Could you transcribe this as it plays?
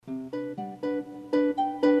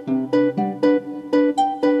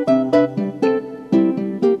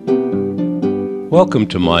Welcome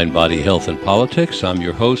to Mind, Body, Health, and Politics. I'm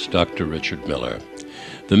your host, Dr. Richard Miller.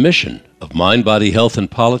 The mission of Mind, Body, Health,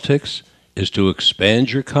 and Politics is to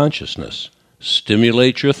expand your consciousness,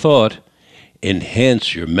 stimulate your thought,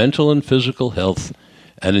 enhance your mental and physical health,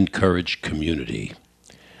 and encourage community.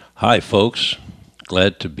 Hi, folks.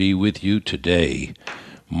 Glad to be with you today.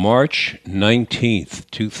 March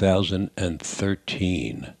 19th,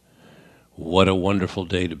 2013. What a wonderful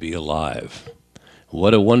day to be alive.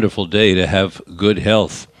 What a wonderful day to have good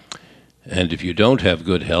health. And if you don't have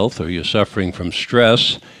good health or you're suffering from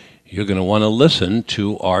stress, you're going to want to listen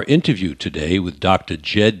to our interview today with Dr.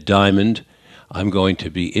 Jed Diamond. I'm going to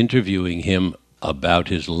be interviewing him about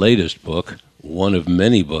his latest book, one of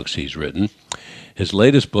many books he's written. His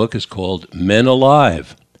latest book is called Men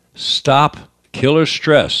Alive, Stop Killer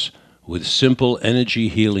Stress with Simple Energy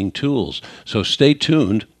Healing Tools. So stay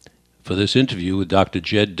tuned for this interview with Dr.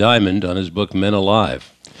 Jed Diamond on his book, Men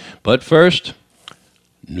Alive. But first,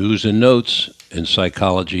 news and notes in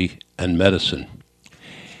psychology and medicine.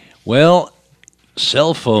 Well,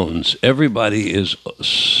 cell phones, everybody is,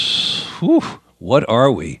 what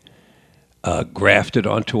are we? Grafted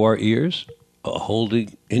onto our ears,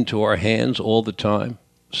 holding into our hands all the time,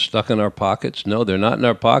 stuck in our pockets? No, they're not in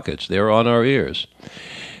our pockets, they're on our ears.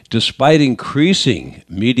 Despite increasing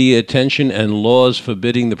media attention and laws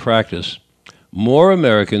forbidding the practice, more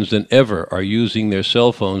Americans than ever are using their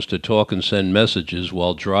cell phones to talk and send messages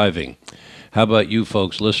while driving. How about you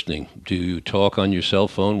folks listening? Do you talk on your cell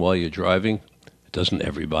phone while you're driving? Doesn't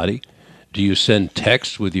everybody? Do you send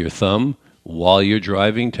texts with your thumb while you're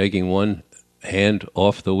driving, taking one hand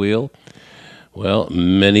off the wheel? Well,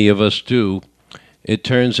 many of us do. It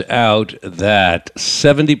turns out that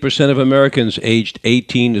 70% of Americans aged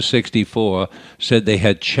 18 to 64 said they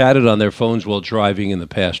had chatted on their phones while driving in the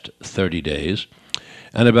past 30 days.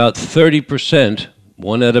 And about 30%,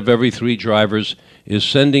 one out of every three drivers, is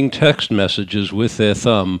sending text messages with their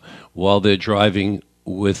thumb while they're driving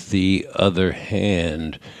with the other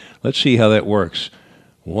hand. Let's see how that works.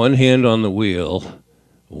 One hand on the wheel,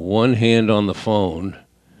 one hand on the phone,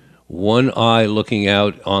 one eye looking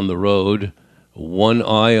out on the road, one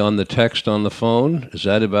eye on the text on the phone. Is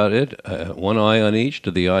that about it? One eye on each? Do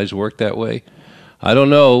the eyes work that way? I don't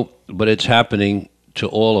know, but it's happening to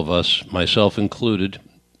all of us, myself included.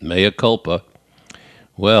 Mea culpa.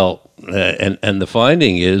 Well, and the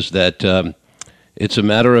finding is that it's a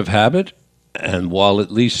matter of habit, and while at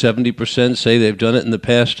least 70% say they've done it in the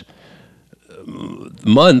past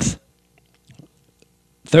month,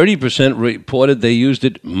 30% reported they used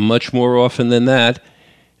it much more often than that,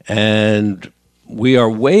 and we are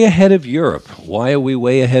way ahead of Europe. Why are we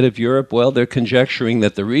way ahead of Europe? Well, they're conjecturing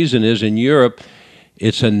that the reason is in Europe,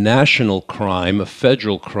 it's a national crime, a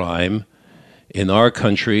federal crime. In our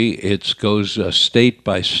country, it goes state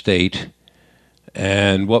by state.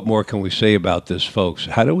 And what more can we say about this, folks?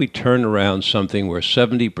 How do we turn around something where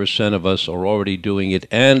 70% of us are already doing it,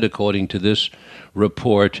 and according to this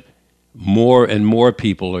report, more and more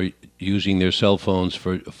people are using their cell phones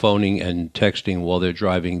for phoning and texting while they're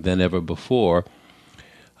driving than ever before,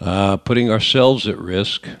 putting ourselves at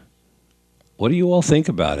risk? What do you all think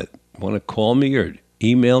about it? Want to call me or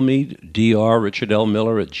email me,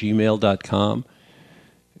 drrichardlmiller@gmail.com?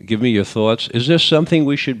 Give me your thoughts. Is this something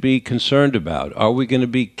we should be concerned about? Are we going to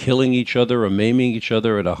be killing each other or maiming each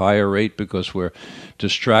other at a higher rate because we're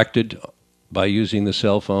distracted by using the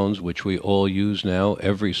cell phones, which we all use now?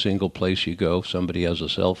 Every single place you go, somebody has a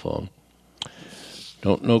cell phone.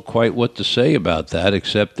 Don't know quite what to say about that,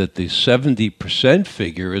 except that the 70%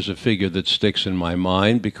 figure is a figure that sticks in my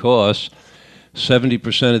mind because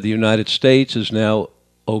 70% of the United States is now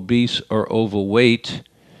obese or overweight.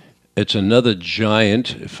 It's another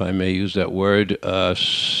giant, if I may use that word,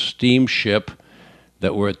 steamship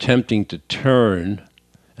that we're attempting to turn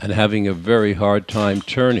and having a very hard time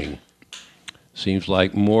turning. Seems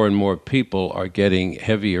like more and more people are getting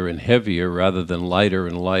heavier and heavier rather than lighter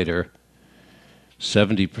and lighter.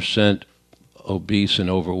 70% obese and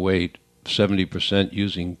overweight, 70%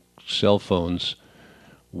 using cell phones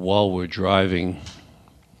while we're driving.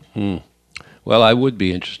 Well, I would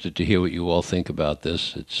be interested to hear what you all think about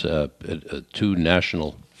this. It's a two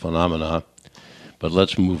national phenomena, but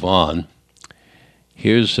let's move on.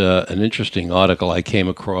 Here's an interesting article I came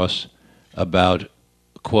across about,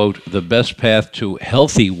 quote, the best path to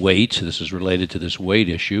healthy weight, this is related to this weight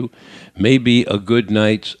issue, may be a good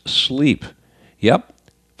night's sleep. Yep.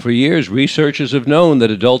 For years, researchers have known that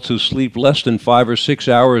adults who sleep less than 5 or 6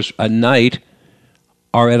 hours a night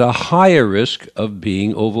are at a higher risk of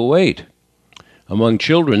being overweight. Among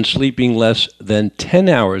children, sleeping less than 10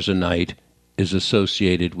 hours a night is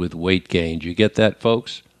associated with weight gain. Do you get that,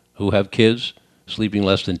 folks, who have kids? Sleeping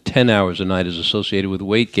less than 10 hours a night is associated with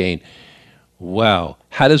weight gain. Wow.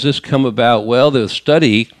 How does this come about? Well, the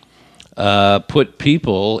study put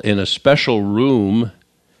people in a special room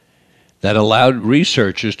that allowed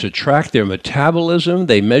researchers to track their metabolism.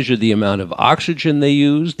 They measured the amount of oxygen they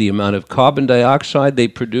used, the amount of carbon dioxide they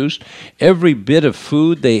produced. Every bit of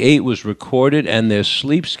food they ate was recorded, and their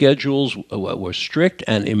sleep schedules were strict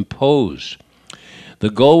and imposed. The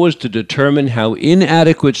goal was to determine how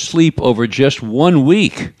inadequate sleep over just 1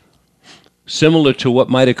 week, similar to what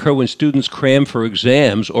might occur when students cram for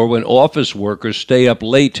exams or when office workers stay up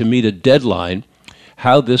late to meet a deadline,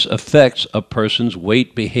 how this affects a person's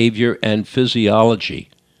weight, behavior, and physiology.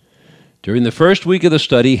 During the first week of the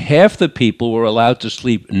study, half the people were allowed to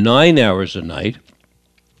sleep 9 hours a night,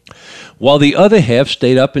 while the other half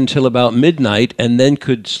stayed up until about midnight and then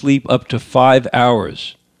could sleep up to 5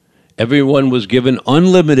 hours. Everyone was given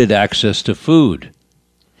unlimited access to food.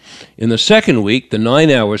 In the second week, the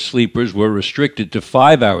 9-hour sleepers were restricted to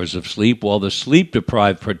 5 hours of sleep, while the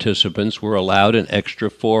sleep-deprived participants were allowed an extra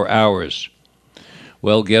 4 hours.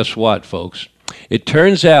 Well, guess what, folks? It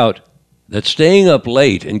turns out that staying up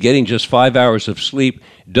late and getting just 5 hours of sleep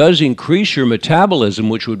does increase your metabolism,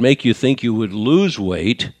 which would make you think you would lose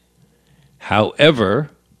weight. However,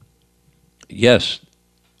 yes,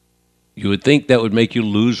 you would think that would make you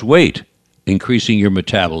lose weight, increasing your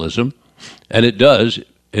metabolism, and it does.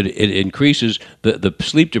 It increases. The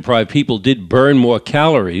sleep-deprived people did burn more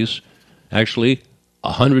calories, actually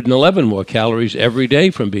 111 more calories every day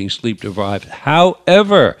from being sleep-deprived.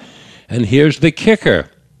 However, and here's the kicker,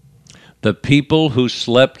 the people who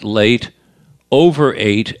slept late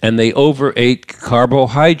overate, and they overate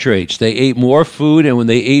carbohydrates. They ate more food, and when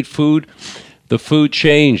they ate food, the food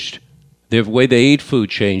changed. The way they ate food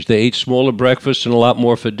changed. They ate smaller breakfasts and a lot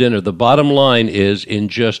more for dinner. The bottom line is, in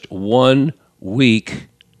just 1 week,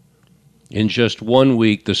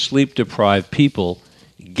 the sleep-deprived people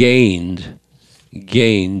gained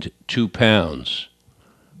 2 pounds.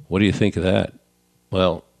 What do you think of that?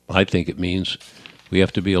 Well, I think it means we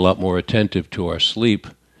have to be a lot more attentive to our sleep.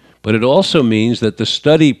 But it also means that the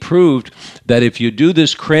study proved that if you do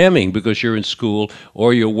this cramming because you're in school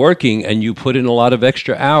or you're working and you put in a lot of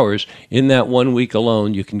extra hours, in that 1 week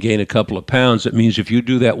alone, you can gain a couple of pounds. That means if you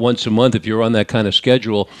do that once a month, if you're on that kind of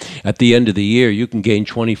schedule, at the end of the year, you can gain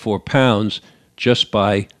 24 pounds just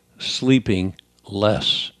by sleeping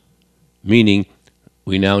less. Meaning,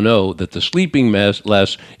 we now know that the sleeping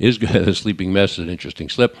less is the sleeping mess is an interesting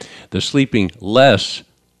slip. The sleeping less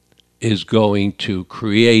is going to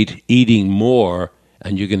create eating more,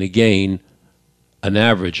 and you're going to gain an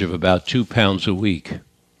average of about 2 pounds a week.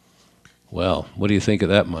 Well, what do you think of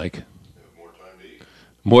that, Mike?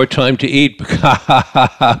 More time to eat because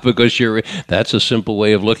that's a simple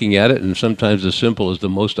way of looking at it, and sometimes the simple is the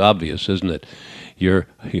most obvious, isn't it? You're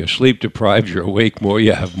sleep deprived, you're awake more,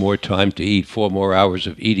 you have more time to eat, 4 more hours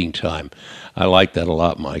of eating time. I like that a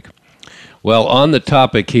lot, Mike. Well, on the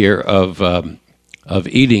topic here of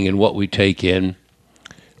eating and what we take in,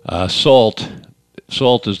 salt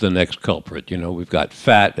is the next culprit. You know, we've got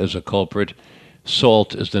fat as a culprit.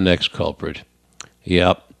 Salt is the next culprit.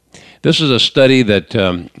 Yep. This is a study that,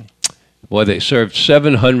 they served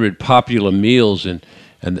 700 popular meals and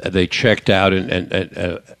they checked out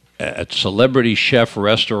at celebrity chef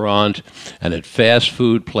restaurant and at fast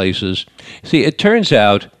food places. See, it turns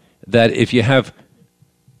out that if you have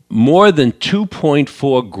more than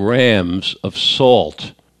 2.4 grams of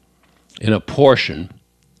salt in a portion,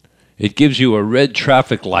 it gives you a red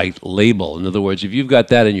traffic light label. In other words, if you've got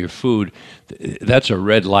that in your food, that's a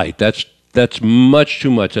red light. That's much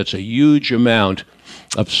too much. That's a huge amount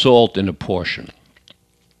of salt in a portion.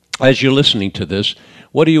 As you're listening to this,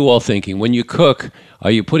 what are you all thinking? When you cook,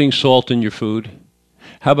 are you putting salt in your food?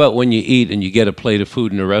 How about when you eat and you get a plate of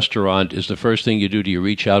food in a restaurant, is the first thing you do you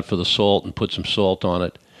reach out for the salt and put some salt on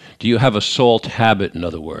it? Do you have a salt habit, in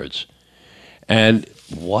other words? And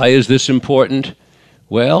why is this important?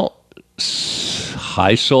 Well,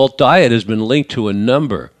 high salt diet has been linked to a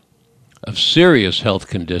number of serious health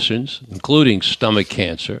conditions, including stomach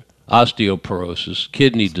cancer, osteoporosis,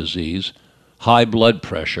 kidney disease, high blood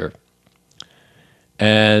pressure.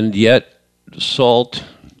 And yet, salt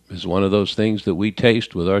is one of those things that we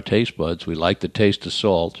taste with our taste buds. We like the taste of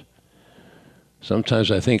salt.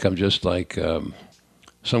 Sometimes I think I'm just like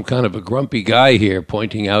some kind of a grumpy guy here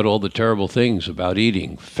pointing out all the terrible things about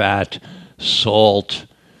eating. Fat, salt,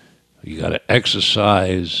 you got to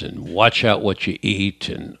exercise and watch out what you eat.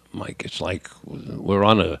 And Mike, it's like we're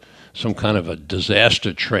on some kind of a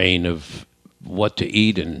disaster train of what to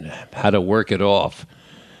eat and how to work it off.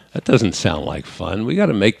 That doesn't sound like fun. We got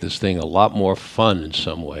to make this thing a lot more fun in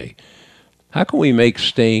some way. How can we make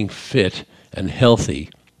staying fit and healthy?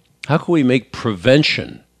 How can we make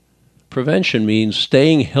prevention? Prevention means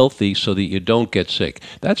staying healthy so that you don't get sick.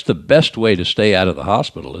 That's the best way to stay out of the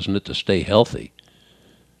hospital, isn't it? To stay healthy.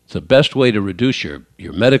 It's the best way to reduce your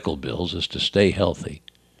medical bills is to stay healthy.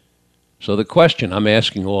 So the question I'm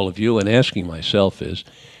asking all of you and asking myself is,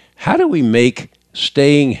 how do we make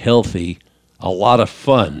staying healthy a lot of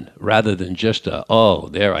fun rather than just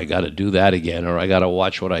I got to do that again, or I got to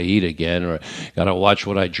watch what I eat again, or got to watch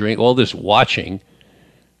what I drink. All this watching.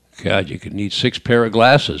 God, you could need 6 pair of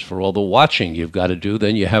glasses for all the watching you've got to do.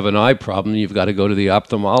 Then you have an eye problem, you've got to go to the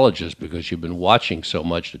ophthalmologist because you've been watching so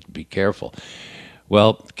much to be careful.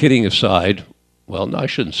 Well, kidding aside, well, no, I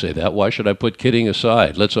shouldn't say that. Why should I put kidding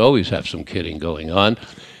aside? Let's always have some kidding going on.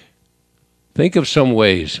 Think of some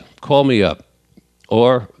ways. Call me up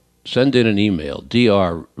or send in an email,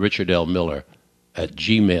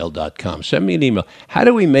 drrichardelmiller@gmail.com. Send me an email. How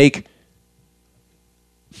do we make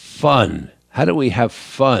fun? How do we have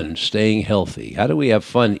fun staying healthy? How do we have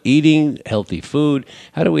fun eating healthy food?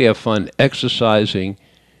 How do we have fun exercising?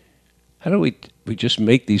 How do we just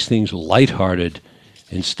make these things lighthearted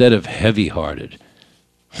instead of heavy-hearted?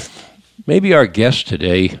 Maybe our guest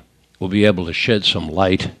today will be able to shed some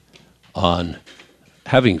light on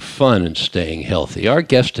having fun and staying healthy. Our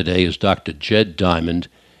guest today is Dr. Jed Diamond.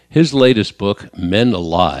 His latest book, Men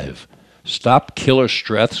Alive, Stop Killer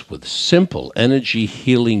Stress with Simple Energy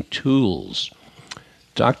Healing Tools.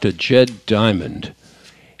 Dr. Jed Diamond.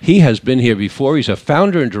 He has been here before. He's a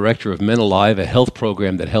founder and director of Men Alive, a health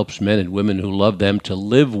program that helps men and women who love them to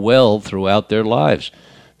live well throughout their lives.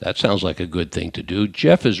 That sounds like a good thing to do.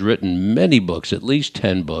 Jeff has written many books, at least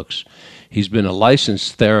 10 books. He's been a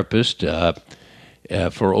licensed therapist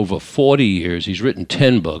for over 40 years. He's written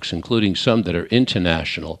 10 books, including some that are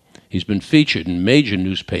international. He's been featured in major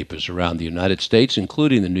newspapers around the United States,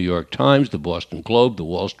 including the New York Times, the Boston Globe, the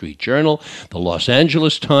Wall Street Journal, the Los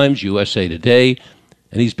Angeles Times, USA Today,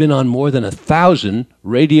 and he's been on more than 1,000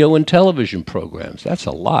 radio and television programs. That's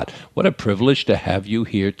a lot. What a privilege to have you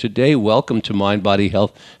here today. Welcome to Mind, Body,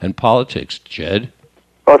 Health, and Politics, Jed.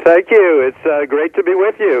 Well, thank you. It's great to be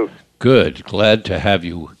with you. Good. Glad to have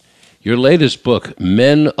you. Your latest book,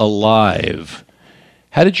 Men Alive.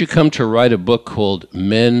 How did you come to write a book called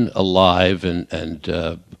Men Alive, and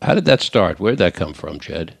how did that start? Where did that come from,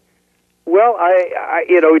 Jed? Well,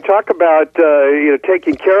 we talk about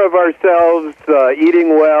taking care of ourselves,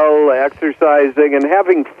 eating well, exercising, and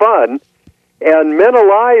having fun. And Men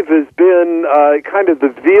Alive has been kind of the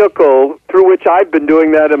vehicle through which I've been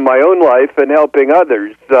doing that in my own life and helping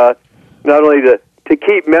others, not only to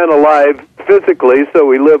keep men alive physically so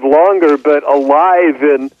we live longer, but alive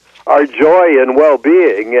in our joy and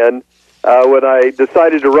well-being. And when I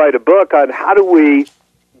decided to write a book on how do we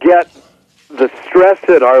get the stress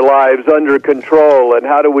in our lives under control and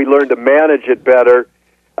how do we learn to manage it better,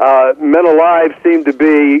 Men Alive seemed to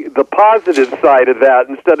be the positive side of that.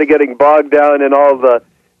 Instead of getting bogged down in all the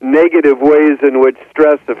negative ways in which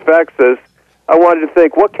stress affects us, I wanted to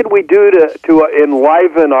think, what can we do to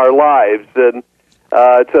enliven our lives? And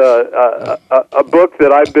it's a book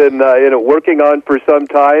that I've been working on for some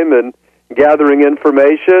time and gathering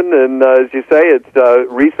information. And as you say, it's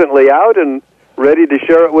recently out and ready to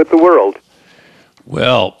share it with the world.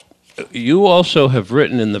 Well, you also have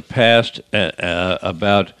written in the past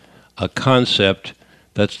about a concept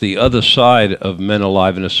that's the other side of Men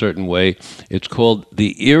Alive in a certain way. It's called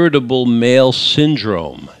the irritable male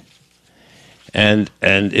syndrome. And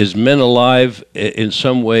is Men Alive in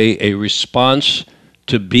some way a response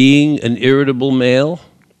to being an irritable male?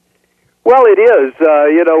 Well, it is.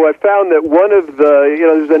 I found that one of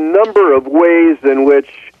there's a number of ways in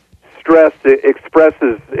which stress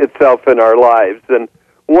expresses itself in our lives. And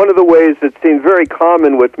one of the ways that seems very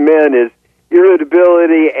common with men is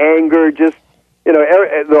irritability, anger, just,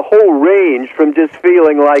 the whole range from just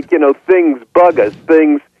feeling like, things bug us,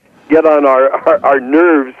 things get on our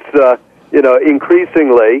nerves,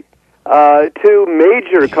 increasingly, to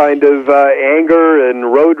major kind of anger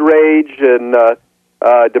and road rage and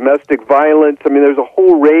domestic violence. I mean, there's a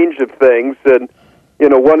whole range of things. And,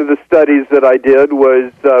 one of the studies that I did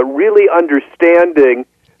was really understanding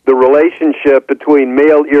the relationship between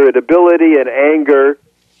male irritability and anger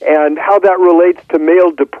and how that relates to male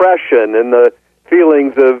depression and the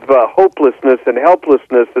feelings of hopelessness and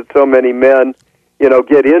helplessness that so many men,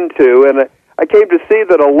 get into. And I came to see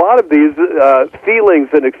that a lot of these feelings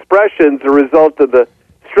and expressions are a result of the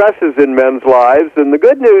stresses in men's lives. And the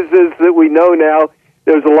good news is that we know now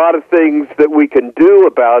there's a lot of things that we can do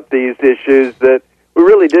about these issues that we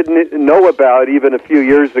really didn't know about even a few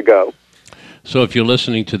years ago. So if you're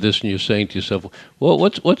listening to this and you're saying to yourself, well,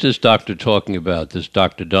 what's this doctor talking about, this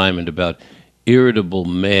Dr. Diamond, about irritable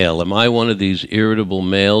male? Am I one of these irritable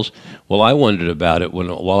males? Well, I wondered about it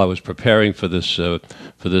while I was preparing for this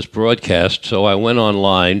broadcast. So I went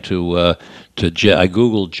online I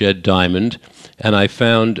Googled Jed Diamond, and I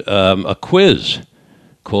found a quiz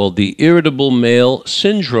called the Irritable Male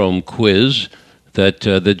Syndrome Quiz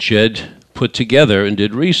that Jed put together and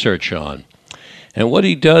did research on. And what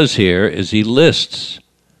he does here is he lists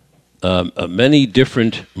many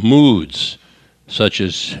different moods, such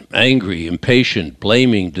as angry, impatient,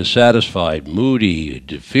 blaming, dissatisfied, moody,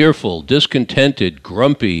 fearful, discontented,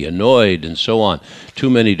 grumpy, annoyed, and so on. Too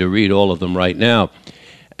many to read all of them right now.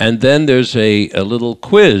 And then there's a little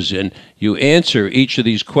quiz, and you answer each of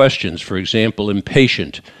these questions. For example,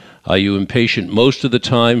 impatient. Are you impatient most of the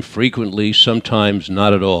time, frequently, sometimes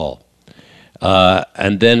not at all?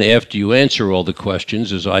 And then after you answer all the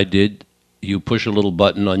questions, as I did, you push a little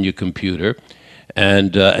button on your computer,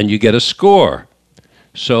 and you get a score.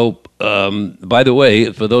 So, by the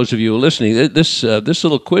way, for those of you who are listening, this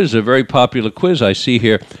little quiz is a very popular quiz. I see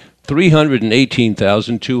here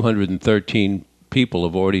 318,213 people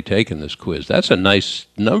have already taken this quiz. That's a nice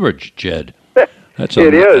number, Jed. That's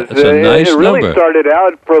a nice It really number. started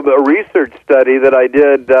out from a research study that I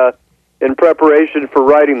did in preparation for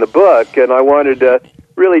writing the book, and I wanted to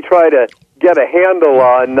really try to get a handle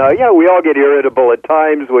on, we all get irritable at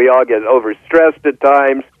times, we all get overstressed at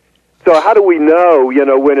times. So how do we know,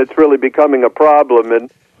 when it's really becoming a problem?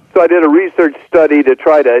 And so I did a research study to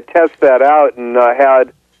try to test that out, and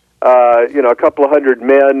had a couple of hundred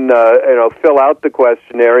men, fill out the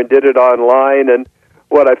questionnaire and did it online. And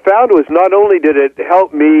what I found was not only did it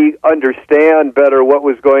help me understand better what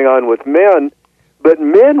was going on with men, but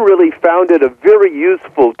men really found it a very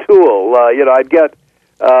useful tool. I'd get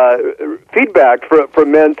feedback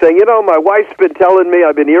from men saying, my wife's been telling me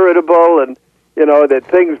I've been irritable and, that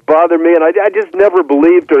things bother me, and I just never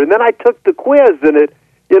believed her. And then I took the quiz, and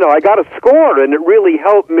I got a score, and it really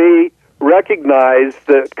helped me recognize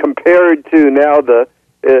that compared to now the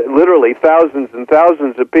literally thousands and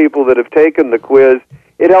thousands of people that have taken the quiz,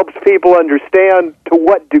 it helps people understand to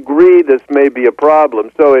what degree this may be a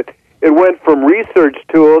problem. So it went from research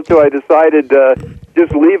tool to I decided to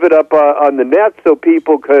just leave it up on the net so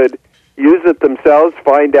people could use it themselves,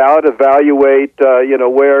 find out, evaluate,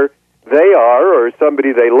 where they are or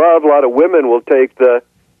somebody they love. A lot of women will take the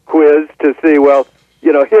quiz to see,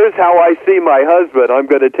 here's how I see my husband. I'm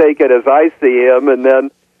going to take it as I see him, and then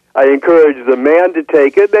I encourage the man to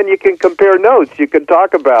take it. Then you can compare notes. You can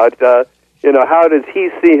talk about, how does he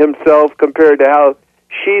see himself compared to how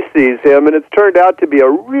she sees him, and it's turned out to be a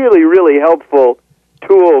really, really helpful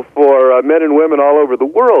tool for men and women all over the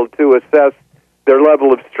world to assess their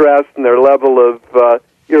level of stress and their level of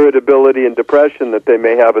irritability and depression that they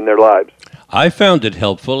may have in their lives. I found it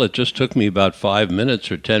helpful. It just took me about 5 minutes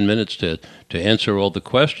or 10 minutes to answer all the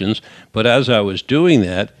questions, but as I was doing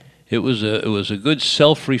that, it was a good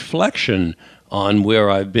self-reflection on where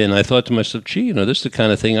I've been. I thought to myself, this is the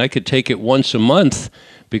kind of thing I could take it once a month,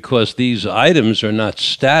 because these items are not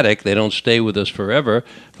static; they don't stay with us forever.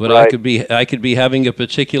 But right. I could be having a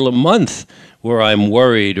particular month where I'm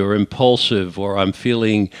worried or impulsive, or I'm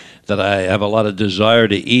feeling that I have a lot of desire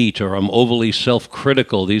to eat, or I'm overly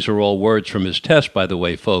self-critical. These are all words from his test, by the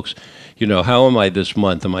way, folks. How am I this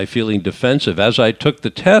month? Am I feeling defensive? As I took the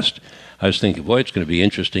test, I was thinking, boy, it's going to be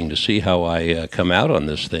interesting to see how I come out on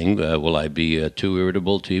this thing. Will I be too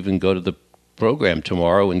irritable to even go to the program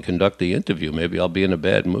tomorrow and conduct the interview? Maybe I'll be in a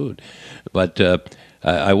bad mood. But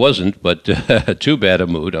I wasn't, but too bad a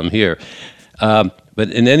mood. I'm here.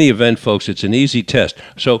 But in any event, folks, it's an easy test.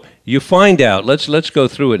 So you find out, let's go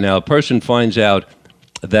through it now. A person finds out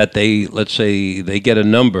that let's say they get a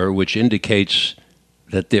number which indicates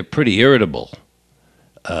that they're pretty irritable.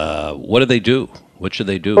 What do they do? What should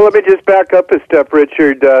they do? Well, let me just back up a step,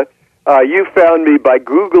 Richard. You found me by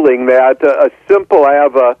Googling that. I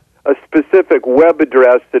have a specific web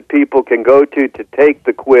address that people can go to take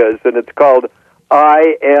the quiz, and it's called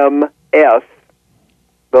IMS,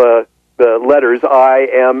 the letters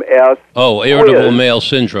IMS. Oh, Irritable quiz. Male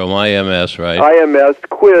Syndrome, IMS, right?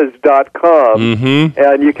 IMSquiz.com,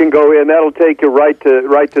 and you can go in. That'll take you right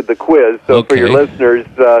to the quiz. So okay. For your listeners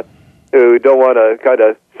who don't want to kind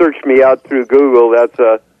of search me out through Google, that's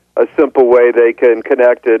a simple way they can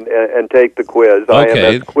connect and take the quiz.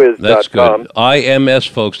 Okay, IMSquiz.com. That's good. IMS,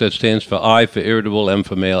 folks, that stands for I for irritable, M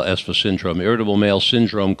for male, S for syndrome. Irritable Male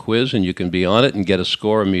Syndrome Quiz, and you can be on it and get a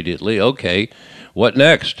score immediately. Okay, what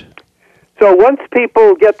next? So once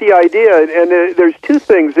people get the idea, and there's two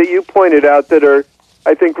things that you pointed out that are,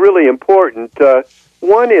 I think, really important.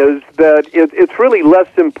 One is that it's really less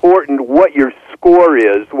important what your score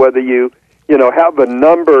is, whether you have a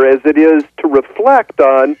number, as it is to reflect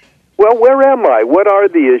on, well, where am I? What are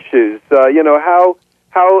the issues?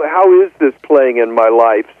 How is this playing in my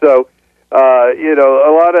life? So, a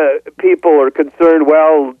lot of people are concerned,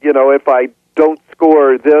 well, if I don't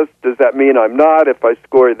score this, does that mean I'm not? If I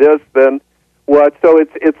score this, then what? So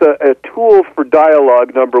it's a tool for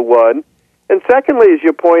dialogue, number one. And secondly, as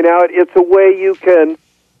you point out, it's a way you can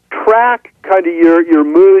track kind of your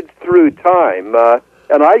moods through time.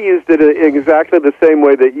 And I used it in exactly the same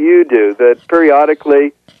way that you do, that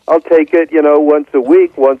periodically I'll take it, once a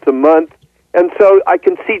week, once a month. And so I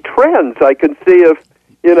can see trends. I can see if,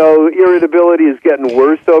 irritability is getting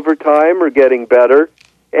worse over time or getting better.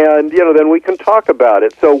 And, then we can talk about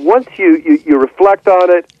it. So once you reflect on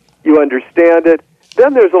it, you understand it,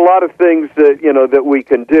 then there's a lot of things that, that we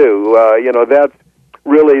can do. That's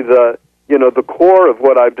really the core of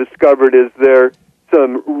what I've discovered is there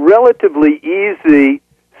some relatively easy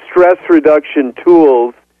stress reduction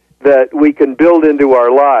tools that we can build into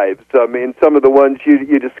our lives. I mean, some of the ones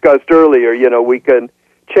you discussed earlier, we can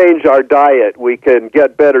change our diet, we can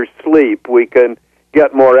get better sleep, we can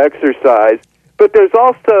get more exercise. But there's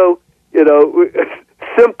also,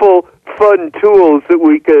 simple, fun tools that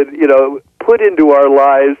we could, put into our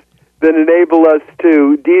lives that enable us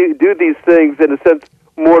to do these things in a sense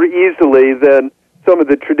more easily than some of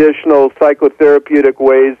the traditional psychotherapeutic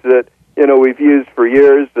ways that, we've used for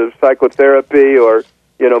years of psychotherapy or,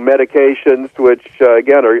 medications, which,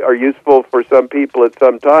 again, are useful for some people at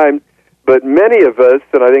some time. But many of us,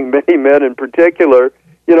 and I think many men in particular,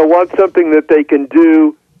 want something that they can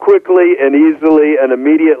do quickly and easily and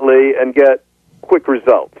immediately and get quick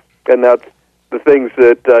results. And that's the things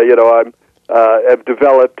that, have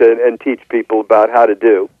developed and teach people about how to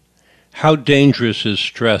do. How dangerous is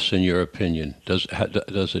stress, in your opinion?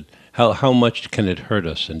 How much can it hurt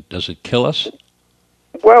us, and does it kill us?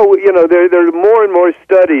 Well, there are more and more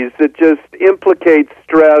studies that just implicate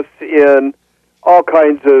stress in all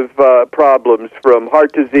kinds of problems, from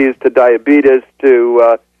heart disease to diabetes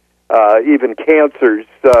to even cancers.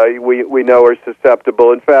 We know are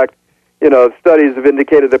susceptible. In fact, studies have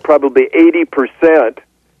indicated that probably 80%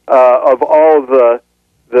 of all the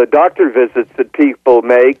doctor visits that people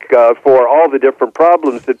make for all the different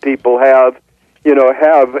problems that people have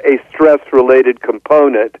a stress-related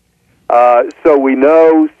component. So we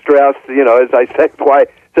know stress, as I said, why I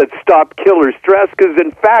said stop killer stress, because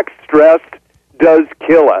in fact stress does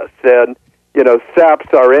kill us and, saps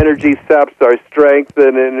our energy, saps our strength,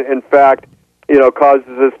 and in fact,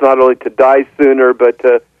 causes us not only to die sooner, but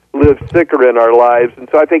to live sicker in our lives. And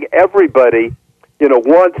so I think everybody,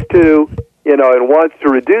 wants to, and wants to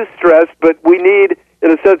reduce stress, but we need,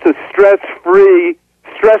 in a sense, a stress-free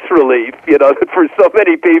stress relief, for so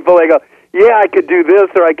many people. They go, yeah, I could do this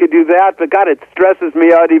or I could do that, but God, it stresses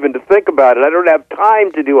me out even to think about it. I don't have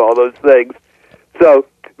time to do all those things. So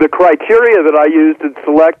the criteria that I used in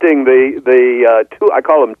selecting I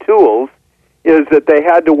call them tools, is that they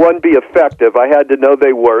had to, one, be effective. I had to know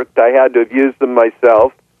they worked. I had to have used them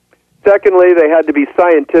myself. Secondly, they had to be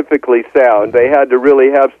scientifically sound. They had to really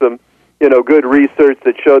have some, good research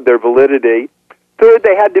that showed their validity. Third,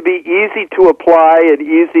 they had to be easy to apply and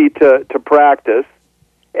easy to practice.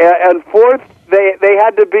 And fourth, they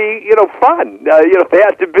had to be, fun. They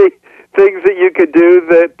had to be things that you could do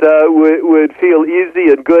that would feel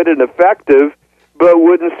easy and good and effective, but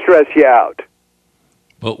wouldn't stress you out.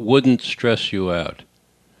 But wouldn't stress you out.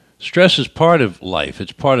 Stress is part of life.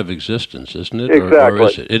 It's part of existence, isn't it? Exactly. Or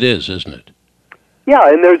is it? It is, isn't it? Yeah,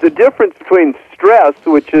 and there's a difference between stress,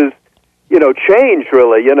 which is, change,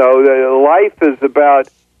 really. Life is about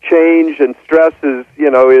change, and stress is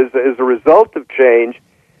a result of change.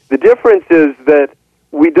 The difference is that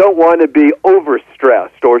we don't want to be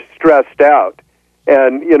overstressed or stressed out.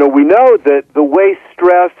 And, we know that the way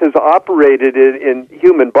stress has operated in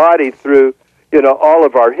human body through, all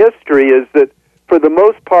of our history is that for the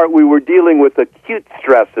most part we were dealing with acute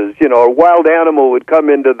stresses. A wild animal would come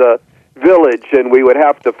into the village and we would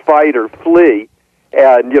have to fight or flee.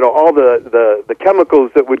 And, all the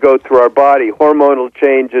chemicals that would go through our body, hormonal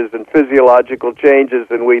changes and physiological changes,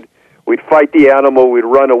 and we'd fight the animal, we'd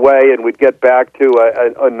run away, and we'd get back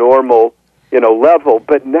to a normal, level.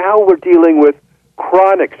 But now we're dealing with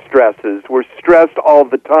chronic stresses. We're stressed all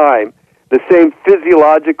the time. The same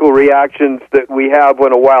physiological reactions that we have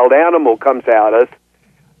when a wild animal comes at us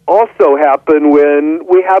also happen when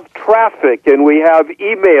we have traffic and we have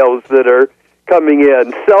emails that are coming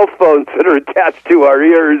in, cell phones that are attached to our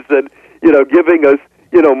ears and, giving us,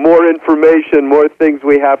 more information, more things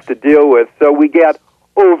we have to deal with. So we get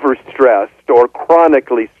overstressed or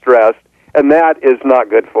chronically stressed, and that is not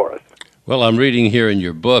good for us. Well, I'm reading here in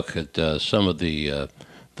your book that some of the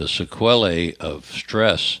sequelae of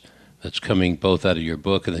stress that's coming both out of your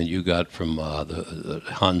book and then you got from the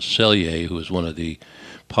Hans Selye, who is one of the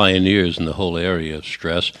pioneers in the whole area of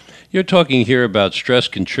stress. You're talking here about stress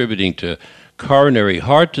contributing to coronary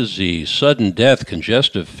heart disease, sudden death,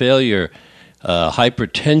 congestive failure,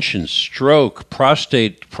 hypertension, stroke,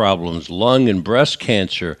 prostate problems, lung and breast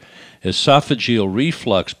cancer, esophageal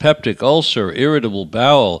reflux, peptic ulcer, irritable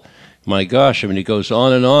bowel. My gosh, I mean, it goes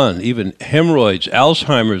on and on. Even hemorrhoids,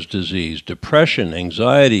 Alzheimer's disease, depression,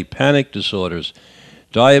 anxiety, panic disorders,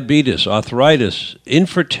 diabetes, arthritis,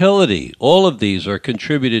 infertility. All of these are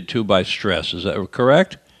contributed to by stress. Is that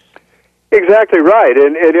correct? Exactly right.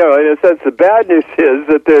 And in a sense, the bad news is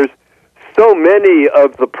that there's so many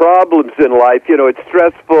of the problems in life. It's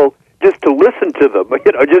stressful just to listen to them,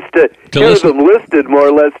 just to hear listen. them listed, more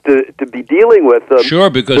or less, to be dealing with them. Sure,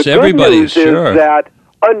 because the everybody's good news is that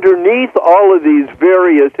underneath all of these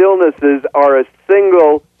various illnesses are a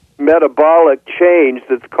single metabolic change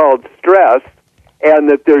that's called stress, and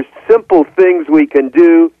that there's simple things we can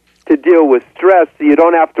do to deal with stress so you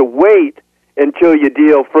don't have to wait until you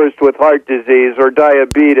deal first with heart disease or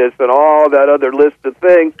diabetes and all that other list of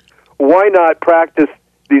things. Why not practice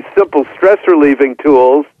these simple stress-relieving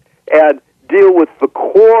tools and deal with the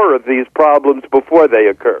core of these problems before they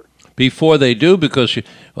occur? Before they do, because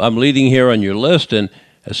I'm leading here on your list, and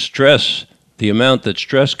stress, the amount that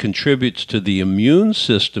stress contributes to the immune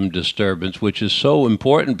system disturbance, which is so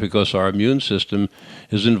important because our immune system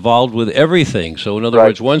is involved with everything. So in other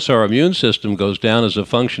words, once our immune system goes down as a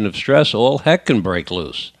function of stress, all heck can break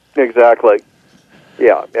loose. Exactly.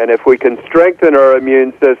 Yeah, and if we can strengthen our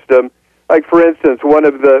immune system, like for instance, one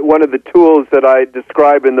of the tools that I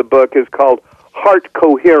describe in the book is called heart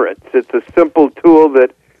coherence. It's a simple tool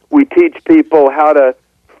that we teach people how to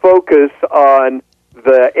focus on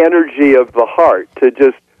the energy of the heart, to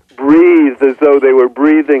just breathe as though they were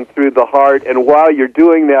breathing through the heart, and while you're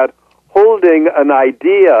doing that, holding an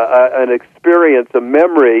idea, an experience, a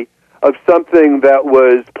memory of something that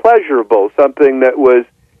was pleasurable, something that was,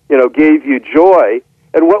 gave you joy.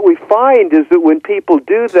 And what we find is that when people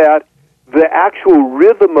do that, the actual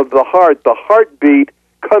rhythm of the heartbeat,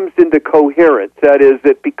 comes into coherence. That is,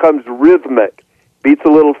 it becomes rhythmic. Beats a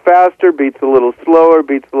little faster, beats a little slower,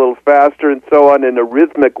 beats a little faster, and so on in a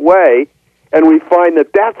rhythmic way. And we find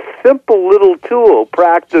that simple little tool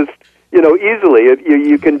practiced, easily.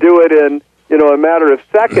 You can do it in, a matter of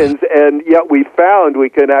seconds, and yet we found we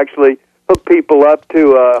can actually hook people up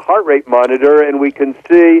to a heart rate monitor, and we can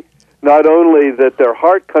see not only that their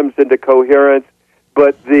heart comes into coherence,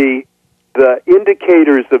 but the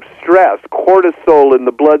indicators of stress, cortisol in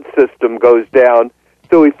the blood system goes down.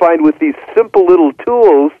 So we find with these simple little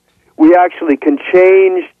tools, we actually can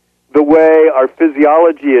change the way our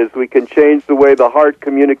physiology is. We can change the way the heart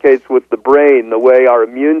communicates with the brain, the way our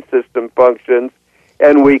immune system functions,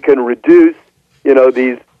 and we can reduce,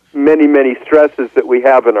 these many, many stresses that we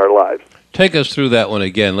have in our lives. Take us through that one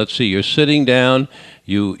again. Let's see. You're sitting down.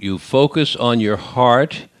 You focus on your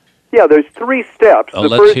heart. Yeah, there's 3 steps. The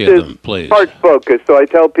let's first hear is them, please. Heart focus. So I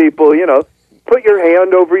tell people, put your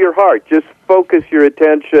hand over your heart. Just focus your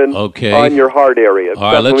attention on your heart area.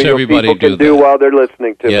 All right, let's everybody people can do while they're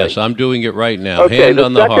listening to me. Yes, I'm doing it right now. Okay, hand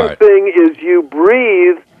on the heart. The second thing is you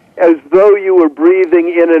breathe as though you were breathing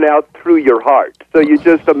in and out through your heart. So you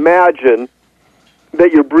just imagine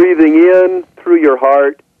that you're breathing in through your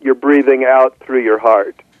heart, you're breathing out through your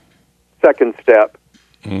heart. Second step.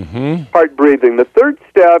 Mm-hmm. Heart breathing. The third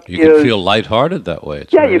step is... You can feel lighthearted that way.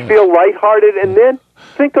 It's you feel lighthearted, and then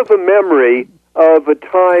think of a memory of a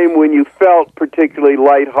time when you felt particularly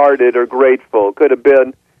lighthearted or grateful. Could have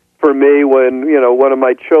been, for me, when, one of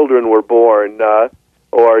my children were born,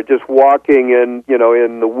 or just walking in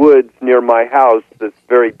the woods near my house that's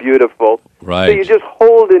very beautiful. Right. So you just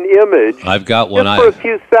hold an image. I've got one. Just for a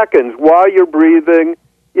few seconds while you're breathing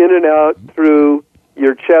in and out through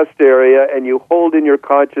your chest area, and you hold in your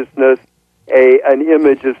consciousness an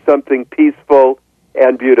image of something peaceful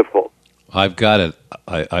and beautiful. I've got it.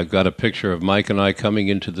 I've got a picture of Mike and I coming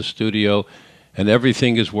into the studio, and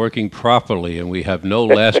everything is working properly, and we have no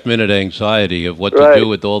last-minute anxiety of what to do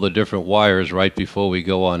with all the different wires right before we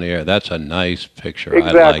go on air. That's a nice picture.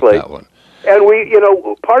 Exactly. I like that one. And we,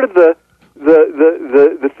 part of the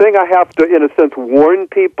thing I have to, in a sense, warn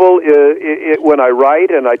people when I write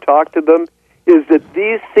and I talk to them is that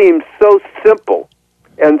these seem so simple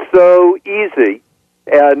and so easy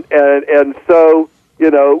and so,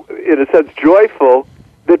 in a sense, joyful,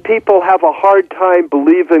 that people have a hard time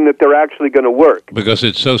believing that they're actually going to work. Because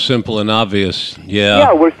it's so simple and obvious. Yeah.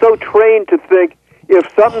 Yeah, we're so trained to think if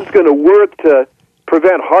something's going to work to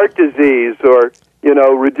prevent heart disease or,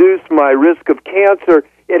 reduce my risk of cancer,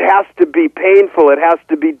 it has to be painful, it has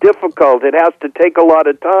to be difficult, it has to take a lot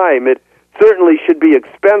of time. It certainly should be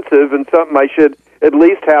expensive and something I should at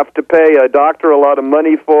least have to pay a doctor a lot of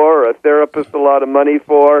money for, or a therapist a lot of money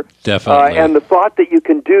for. Definitely. And the thought that you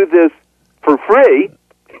can do this for free,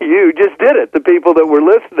 you just did it. The people that were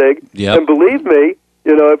listening, Yep. and believe me,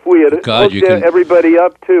 if we had hooked everybody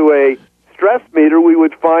up to a stress meter, we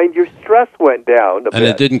would find your stress went down a bit. And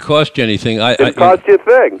it didn't cost you anything. It didn't cost you a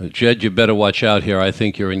thing. Jed, you better watch out here. I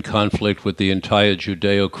think you're in conflict with the entire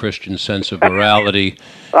Judeo-Christian sense of morality.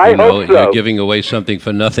 I hope so. You're giving away something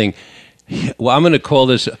for nothing. Well, I'm going to call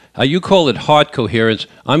this, you call it heart coherence.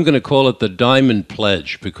 I'm going to call it the Diamond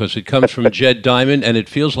Pledge because it comes from Jed Diamond, and it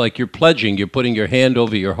feels like you're pledging. You're putting your hand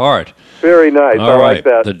over your heart. Very nice. All I right. like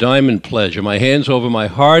that. The Diamond Pledge. My hand's over my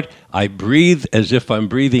heart. I breathe as if I'm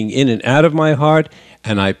breathing in and out of my heart,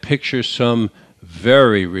 and I picture some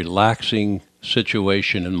very relaxing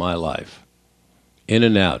situation in my life. In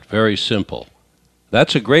and out. Very simple.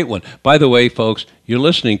 That's a great one. By the way, folks, you're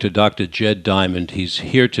listening to Dr. Jed Diamond. He's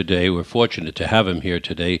here today. We're fortunate to have him here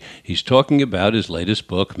today. He's talking about his latest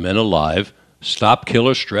book, Men Alive, Stop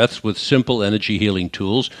Killer Stress with Simple Energy Healing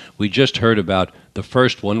Tools. We just heard about the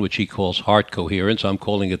first one, which he calls Heart Coherence. I'm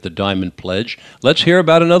calling it the Diamond Pledge. Let's hear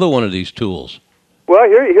about another one of these tools. Well,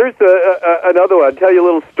 here's another one. I'll tell you a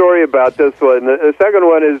little story about this one. The second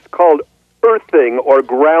one is called earthing or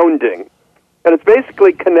grounding. And it's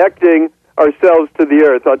basically connecting ourselves to the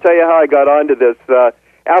earth. I'll tell you how I got onto this.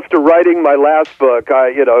 After writing my last book,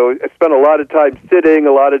 I spent a lot of time sitting,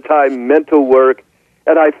 a lot of time mental work,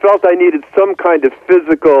 and I felt I needed some kind of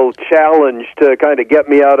physical challenge to kind of get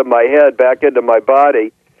me out of my head back into my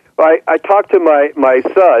body. I talked to my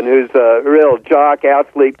son, who's a real jock,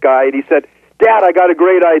 athlete guy, and he said, "Dad, I got a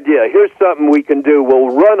great idea. Here's something we can do.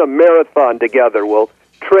 We'll run a marathon together. We'll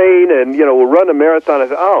train and, we'll run a marathon." I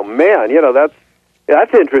said, "Oh, man,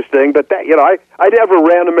 that's interesting." But that, I never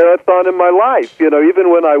ran a marathon in my life. Even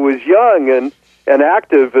when I was young and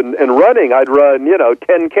active and running, I'd run,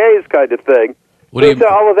 10Ks kind of thing. So I said,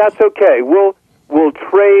 "Oh, well, that's okay. We'll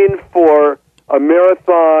train for a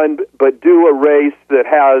marathon, but do a race that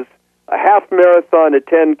has a half marathon, a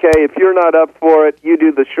 10K. If you're not up for it, you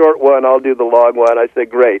do the short one, I'll do the long one." I said,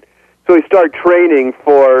 "Great." So we start training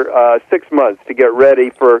for 6 months to get ready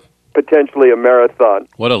for potentially a marathon.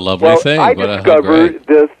 What a lovely thing. I discovered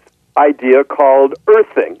this idea called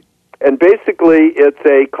earthing. And basically, it's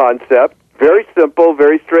a concept, very simple,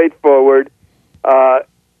 very straightforward.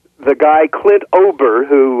 The guy, Clint Ober,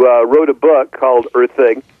 who wrote a book called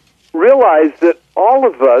Earthing, realized that all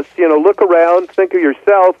of us, look around, think of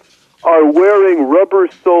yourself, are wearing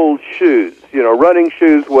rubber-soled shoes, running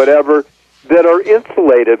shoes, whatever, that are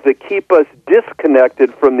insulative, that keep us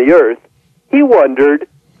disconnected from the earth. He wondered,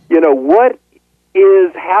 what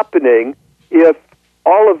is happening if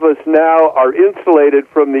all of us now are insulated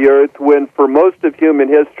from the earth when for most of human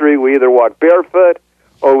history we either walked barefoot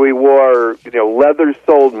or we wore,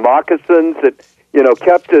 leather-soled moccasins that,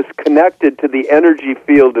 kept us connected to the energy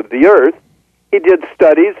field of the earth. He did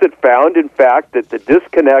studies that found, in fact, that the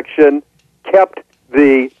disconnection kept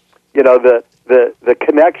the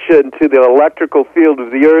connection to the electrical field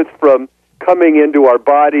of the earth from coming into our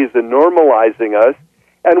bodies and normalizing us.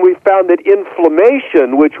 And we found that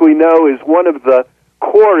inflammation, which we know is one of the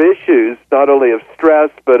core issues, not only of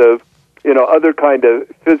stress, but of, other kind of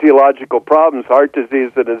physiological problems, heart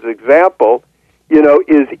disease as an example,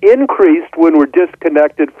 is increased when we're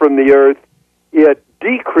disconnected from the earth. It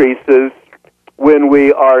decreases when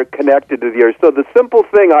we are connected to the earth. So the simple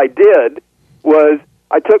thing I did was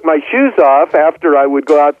I took my shoes off after I would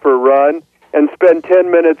go out for a run and spend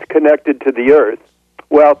 10 minutes connected to the earth.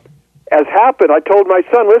 Well, as happened, I told my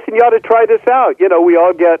son, "Listen, you ought to try this out. We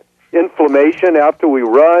all get inflammation after we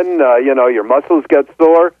run. Your muscles get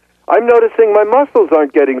sore. I'm noticing my muscles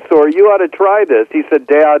aren't getting sore. You ought to try this." He said,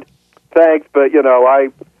 "Dad, thanks, but,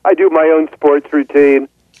 I do my own sports routine.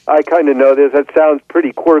 I kind of know this. That sounds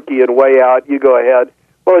pretty quirky and way out. You go ahead."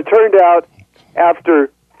 Well, it turned out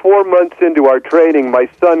after 4 months into our training, my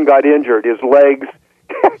son got injured. His legs,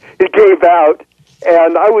 it gave out.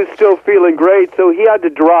 And I was still feeling great, so he had to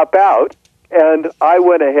drop out. And I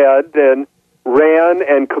went ahead and ran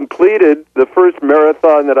and completed the first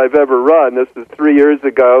marathon that I've ever run. This was 3 years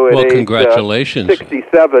ago at age congratulations.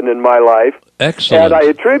 67 in my life. Excellent. And I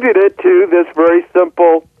attribute it to this very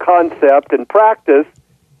simple concept and practice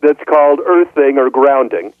that's called earthing or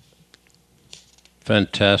grounding.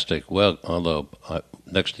 Fantastic. Well, although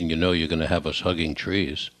next thing you know, you're going to have us hugging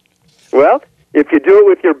trees. Well, if you do it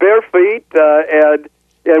with your bare feet,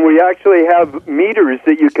 and we actually have meters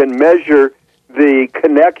that you can measure the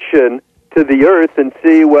connection to the earth and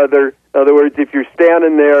see whether, in other words, if you're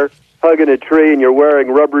standing there hugging a tree and you're wearing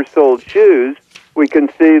rubber-soled shoes, we can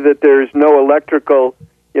see that there's no electrical,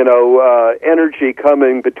 energy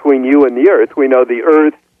coming between you and the earth. We know the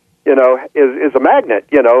earth, is a magnet,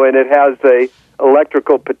 and it has a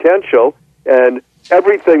electrical potential, and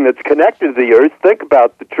everything that's connected to the earth, think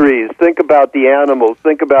about the trees, think about the animals,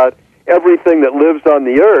 think about everything that lives on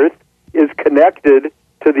the earth is connected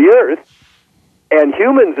to the earth. And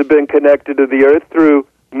humans have been connected to the earth through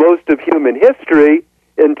most of human history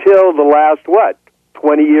until the last,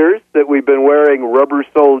 20 years that we've been wearing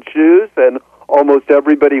rubber-soled shoes, and almost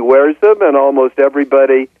everybody wears them, and almost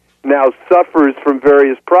everybody now suffers from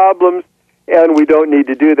various problems, and we don't need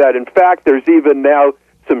to do that. In fact, there's even now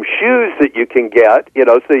some shoes that you can get,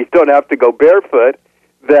 so you don't have to go barefoot,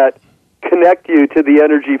 that connect you to the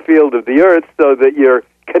energy field of the earth so that you're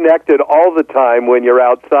connected all the time when you're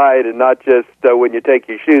outside and not just when you take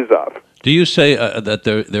your shoes off. Do you say that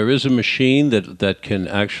there is a machine that can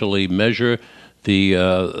actually measure the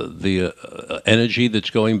energy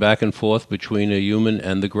that's going back and forth between a human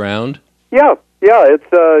and the ground? Yeah. It's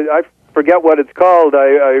I forget what it's called.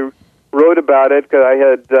 I wrote about it because I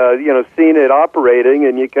had seen it operating,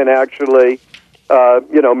 and you can actually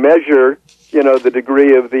measure the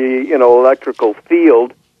degree of the electrical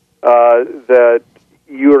field that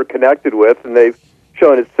you are connected with, and they've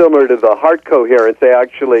shown it's similar to the heart coherence. They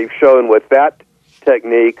actually shown with that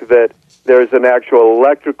technique that there's an actual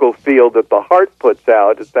electrical field that the heart puts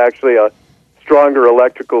out. It's actually a stronger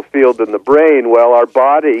electrical field than the brain. Well, our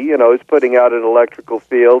body, is putting out an electrical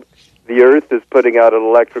field. The earth is putting out an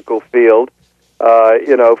electrical field.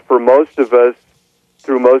 For most of us,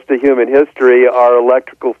 through most of human history, our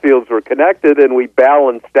electrical fields were connected, and we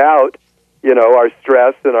balanced out, our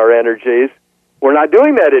stress and our energies. We're not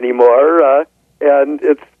doing that anymore, and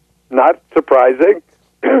it's not surprising,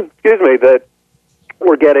 that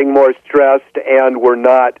we're getting more stressed, and we're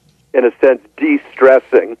not, in a sense,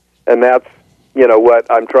 de-stressing. And that's, what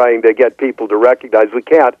I'm trying to get people to recognize. We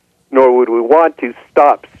can't, nor would we want to,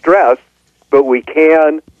 stop stress, but we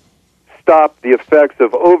can stop the effects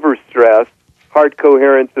of overstress. Heart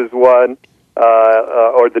coherence is one,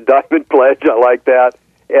 or the Diamond Pledge, I like that,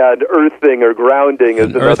 and earthing or grounding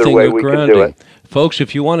is another way we can do it. Folks,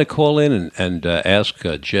 if you want to call in and ask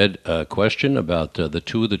Jed a question about the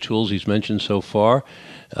two of the tools he's mentioned so far,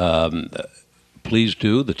 please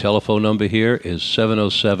do. The telephone number here is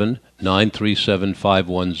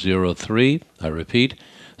 707-937-5103. I repeat,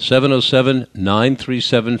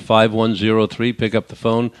 707-937-5103. Pick up the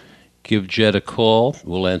phone. Give Jed a call.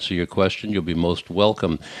 We'll answer your question. You'll be most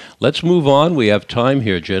welcome. Let's move on. We have time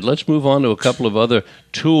here, Jed. Let's move on to a couple of other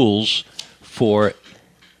tools for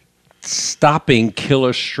stopping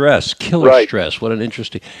killer stress. Stress. What an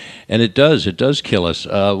interesting... And it does kill us.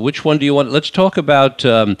 Which one do you want? Let's talk about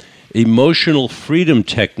emotional freedom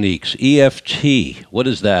techniques, EFT. What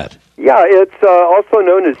is that? Yeah, it's also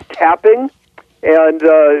known as tapping. And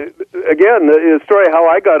again, the story how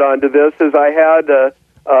I got onto this is I had a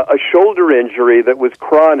shoulder injury that was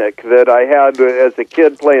chronic that I had as a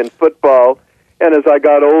kid playing football. And as I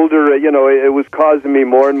got older, it was causing me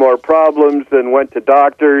more and more problems, and went to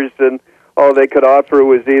doctors, and all they could offer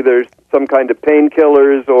was either some kind of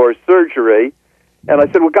painkillers or surgery. And I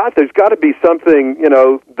said, well, God, there's got to be something,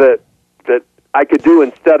 that I could do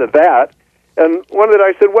instead of that. And one of it,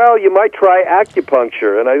 I said, well, you might try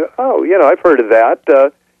acupuncture. And I, I've heard of that.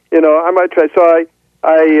 I might try. So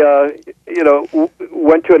I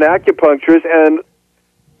went to an acupuncturist, and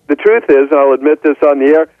the truth is, and I'll admit this on the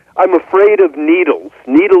air, I'm afraid of needles.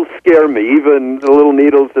 Needles scare me, even the little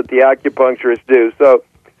needles that the acupuncturists do. So,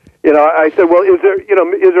 I said, well, is there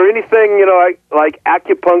anything, like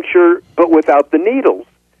acupuncture, but without the needles?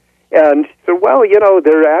 And he said, well,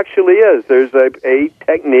 there actually is. There's a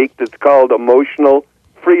technique that's called emotional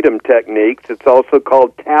freedom techniques. It's also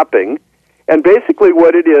called tapping. And basically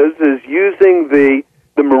what it is using the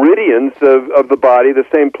meridians of the body, the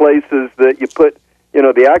same places that you put, the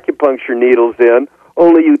acupuncture needles in,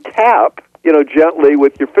 only you tap, gently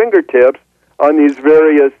with your fingertips on these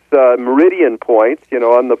various meridian points,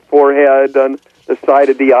 on the forehead, on the side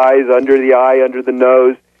of the eyes, under the eye, under the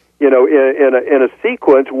nose, in a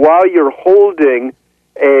sequence while you're holding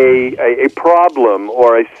a problem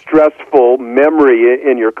or a stressful memory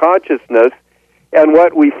in your consciousness. And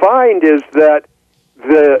what we find is that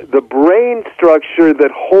the brain structure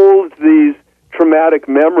that holds these traumatic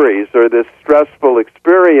memories or this stressful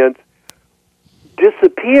experience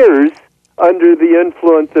disappears under the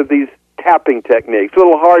influence of these tapping techniques. A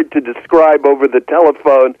little hard to describe over the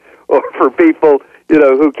telephone or for people,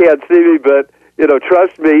 who can't see me, but,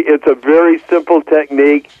 trust me, it's a very simple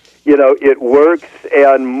technique. It works,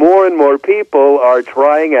 and more people are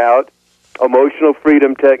trying out emotional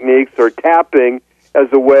freedom techniques or tapping as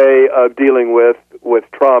a way of dealing with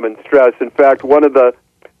trauma and stress. In fact, one of the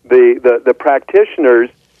practitioners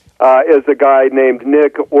is a guy named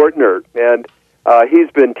Nick Ortner, and he's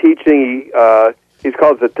been teaching. He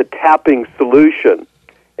calls it the tapping solution.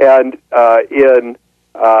 And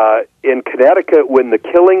in Connecticut, when the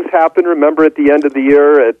killings happened, remember at the end of the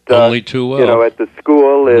year at only too well, at the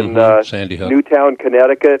school in Sandy Hook, Newtown,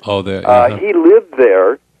 Connecticut. Oh, there. He lived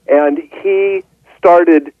there, and he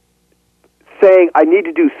started saying, "I need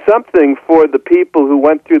to do something for the people who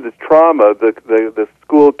went through this trauma, the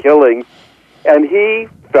school killings." And he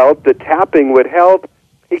felt that tapping would help.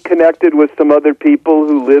 He connected with some other people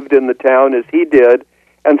who lived in the town as he did,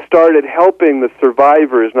 and started helping the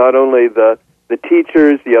survivors, not only the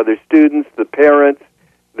teachers, the other students, the parents,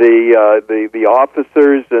 the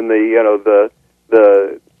officers, and the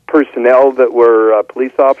personnel that were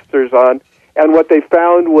police officers on. And what they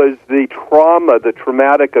found was the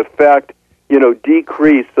traumatic effect,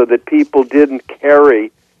 decreased, so that people didn't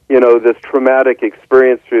carry, this traumatic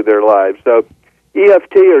experience through their lives. So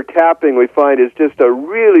EFT or tapping, we find, is just a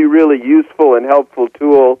really, really useful and helpful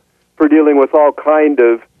tool for dealing with all kind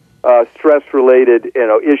of stress-related,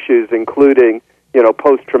 issues, including,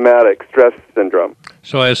 post-traumatic stress syndrome.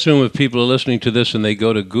 So I assume if people are listening to this and they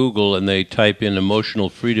go to Google and they type in emotional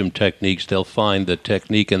freedom techniques, they'll find the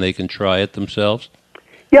technique and they can try it themselves?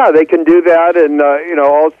 Yeah, they can do that, and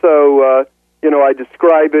also, I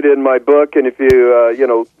describe it in my book, and if you,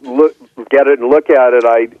 get it and look at it,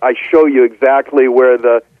 I show you exactly where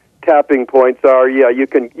the tapping points are. Yeah, you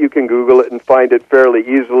can Google it and find it fairly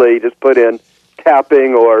easily. Just put in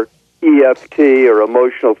tapping or EFT or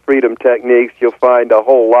emotional freedom techniques. You'll find a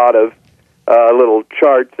whole lot of little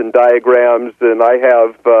charts and diagrams, and I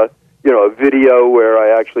have, a video where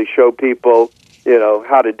I actually show people,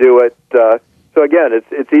 how to do it. So again,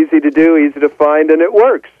 it's easy to do, easy to find, and it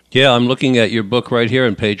works. Yeah, I'm looking at your book right here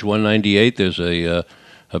on page 198. There's a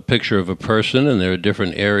picture of a person, and there are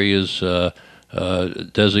different areas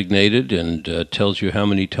designated, and tells you how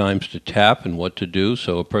many times to tap and what to do,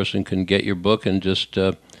 so a person can get your book and just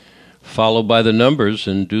follow by the numbers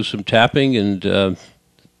and do some tapping. And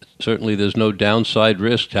certainly there's no downside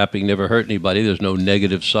risk. Tapping never hurt anybody. There's no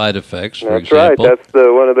negative side effects, for example. That's right.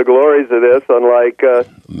 That's one of the glories of this, unlike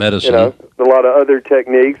medicine. A lot of other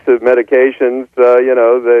techniques of medications,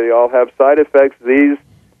 they all have side effects. These,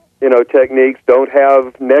 techniques don't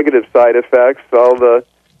have negative side effects. All the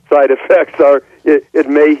side effects are, it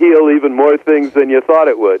may heal even more things than you thought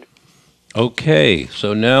it would. Okay,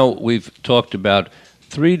 so now we've talked about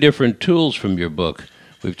 3 different tools from your book.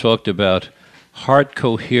 We've talked about heart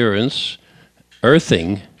coherence,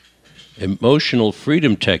 earthing, emotional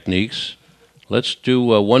freedom techniques. Let's do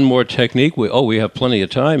one more technique. We have plenty of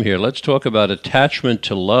time here. Let's talk about attachment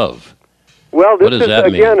to love. Well, this is,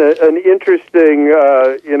 again, an interesting,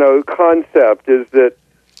 concept, is that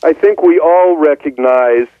I think we all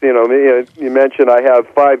recognize, you mentioned I have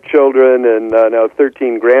 5 children and now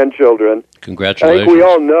 13 grandchildren. Congratulations. I think we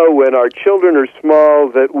all know when our children are small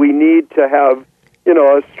that we need to have,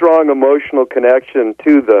 a strong emotional connection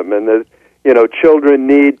to them, and that, children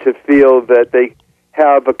need to feel that they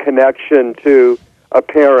have a connection to a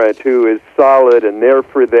parent who is solid and there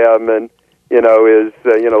for them, and, is,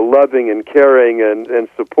 loving and caring and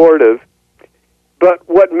supportive. But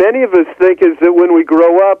what many of us think is that when we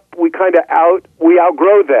grow up, we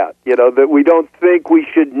outgrow that, that we don't think we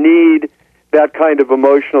should need that kind of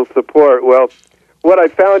emotional support. Well, what I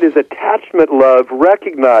found is attachment love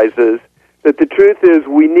recognizes that the truth is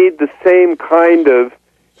we need the same kind of,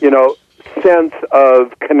 sense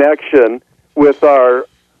of connection with our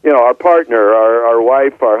partner, our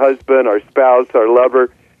wife, our husband, our spouse, our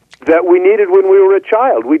lover, that we needed when we were a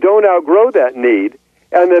child. We don't outgrow that need,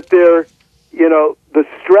 and that the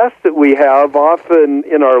stress that we have often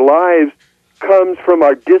in our lives comes from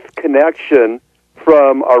our disconnection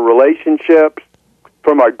from our relationships,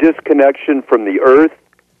 from our disconnection from the earth,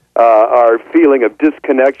 our feeling of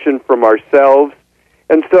disconnection from ourselves.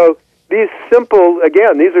 And so these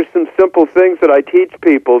are some simple things that I teach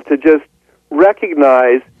people to just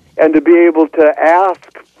recognize and to be able to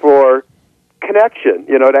ask for connection,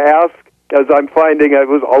 to ask, as I'm finding it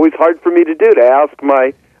was always hard for me to do, to ask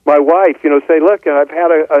my wife, say, look, I've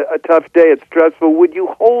had a tough day, it's stressful, would you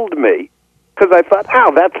hold me? Because I thought,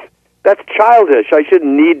 that's childish, I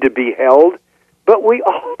shouldn't need to be held, but we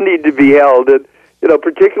all need to be held. And,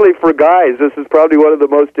 particularly for guys, this is probably one of the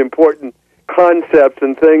most important concepts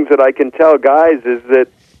and things that I can tell guys is that,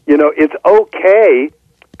 it's okay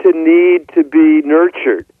to need to be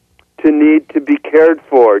nurtured, to need to be cared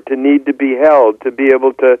for, to need to be held, to be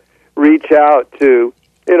able to reach out to,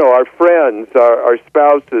 our friends, our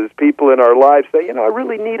spouses, people in our lives, say, I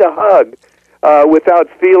really need a hug, without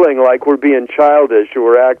feeling like we're being childish or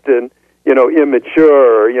we're acting,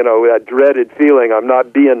 immature, or, that dreaded feeling, I'm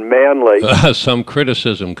not being manly. Some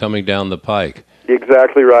criticism coming down the pike.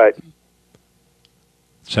 Exactly right.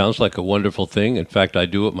 Sounds like a wonderful thing. In fact, I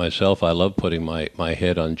do it myself. I love putting my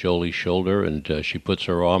head on Jolie's shoulder, and she puts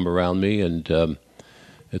her arm around me, and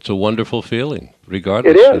it's a wonderful feeling,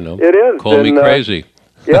 regardless. It is. It is. Call me crazy.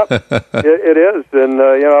 Yep, it is. And,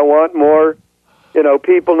 I want more,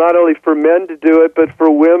 people, not only for men to do it, but for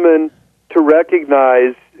women to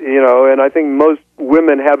recognize, and I think most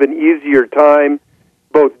women have an easier time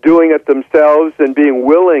both doing it themselves and being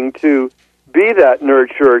willing to be that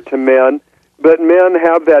nurturer to men. But men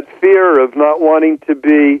have that fear of not wanting to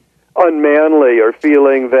be unmanly or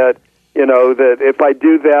feeling that, that if I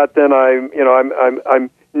do that, then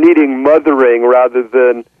I'm needing mothering rather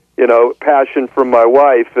than, passion from my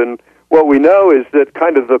wife. And what we know is that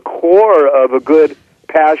kind of the core of a good,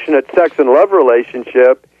 passionate sex and love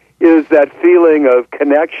relationship is that feeling of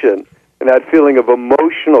connection and that feeling of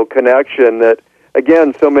emotional connection that,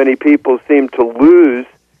 again, so many people seem to lose,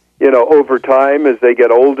 over time as they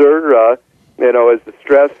get older, as the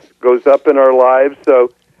stress goes up in our lives.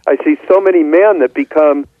 So I see so many men that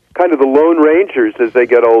become kind of the Lone Rangers as they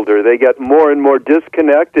get older. They get more and more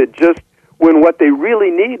disconnected just when what they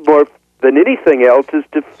really need more than anything else is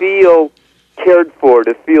to feel cared for,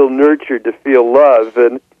 to feel nurtured, to feel love.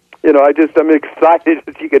 And, I'm excited,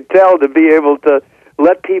 as you can tell, to be able to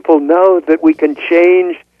let people know that we can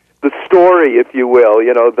change the story, if you will,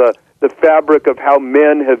 the fabric of how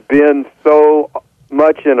men have been so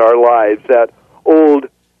much in our lives. That old,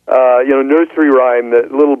 nursery rhyme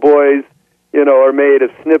that little boys, are made of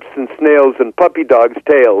snips and snails and puppy dogs'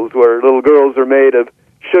 tails, where little girls are made of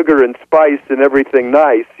sugar and spice and everything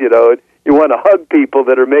nice. You want to hug people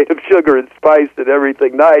that are made of sugar and spice and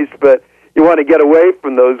everything nice, but you want to get away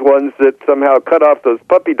from those ones that somehow cut off those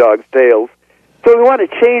puppy dogs' tails. So we want to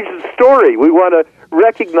change the story. We want to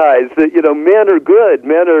recognize that, men are good,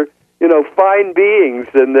 men are, fine beings,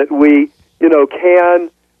 and that we, can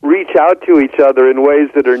reach out to each other in ways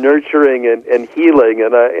that are nurturing and healing.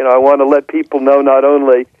 And I want to let people know not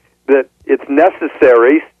only that it's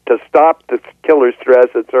necessary to stop this killer stress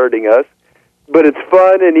that's hurting us, but it's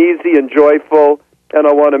fun and easy and joyful. And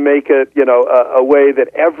I want to make it, a way that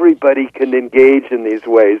everybody can engage in these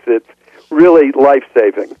ways. It's really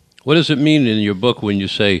life-saving. What does it mean in your book when you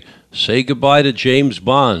say goodbye to James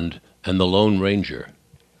Bond and the Lone Ranger?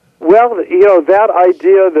 Well, that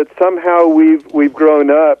idea that somehow we've grown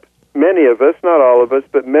up, many of us, not all of us,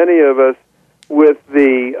 but many of us, with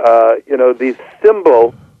the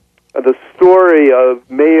symbol, the story of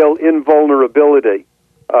male invulnerability.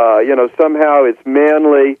 Somehow it's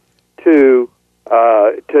manly to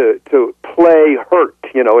play hurt,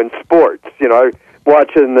 in sports.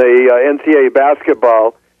 Watching the NCAA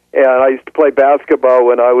basketball, and I used to play basketball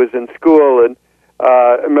when I was in school, and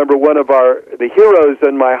I remember one of the heroes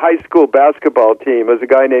in my high school basketball team was a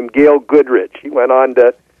guy named Gail Goodrich. He went on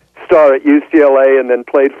to star at UCLA and then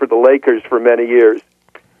played for the Lakers for many years.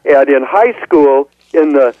 And in high school,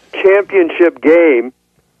 in the championship game,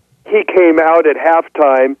 he came out at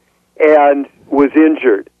halftime and was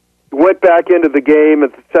injured. Went back into the game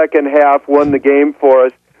at the second half, won the game for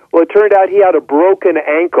us. Well, it turned out he had a broken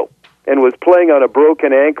ankle and was playing on a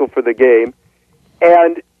broken ankle for the game.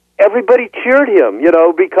 And everybody cheered him,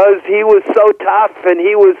 because he was so tough and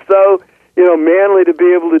he was so, manly to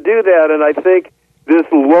be able to do that. And I think this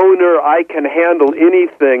loner, I can handle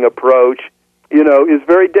anything approach, is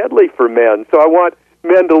very deadly for men. So I want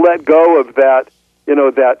men to let go of that,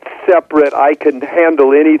 that separate, I can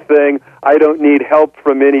handle anything, I don't need help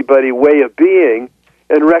from anybody way of being,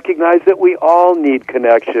 and recognize that we all need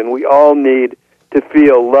connection. We all need to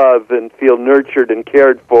feel love and feel nurtured and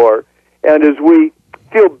cared for. And as we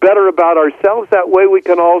feel better about ourselves that way, we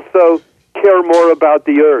can also care more about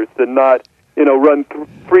the earth and not, run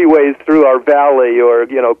freeways through our valley or,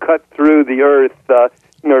 cut through the earth.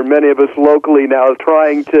 Many of us locally now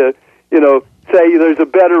trying to, say there's a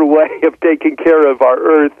better way of taking care of our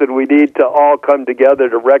earth, and we need to all come together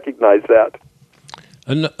to recognize that.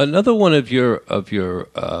 Another one of your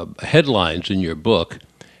headlines in your book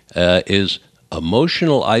is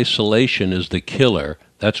emotional isolation is the killer.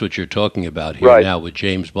 That's what you're talking about here right. now with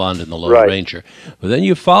James Bond and the Lone right. Ranger. But then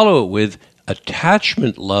you follow it with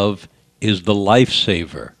attachment love is the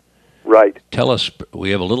lifesaver. Right. Tell us,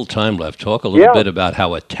 we have a little time left. Talk a little bit about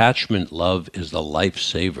how attachment love is the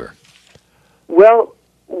lifesaver. Well,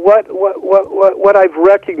 what I've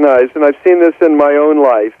recognized, and I've seen this in my own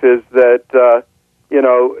life, is that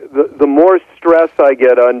the more stress I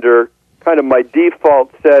get under, kind of my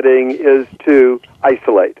default setting is to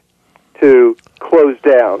isolate, to close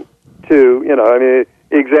down, to the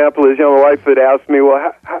example is my wife would ask me,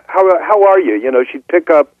 well, how are you? She'd pick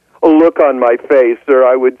up a look on my face, or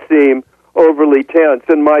I would seem overly tense,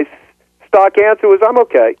 and my stock answer was, I'm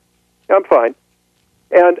okay, I'm fine.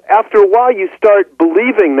 And after a while, you start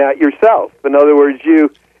believing that yourself. In other words, you're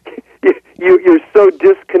so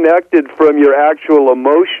disconnected from your actual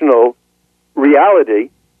emotional reality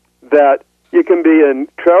that you can be in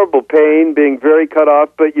terrible pain, being very cut off,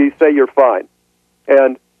 but you say you're fine.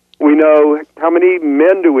 And we know, how many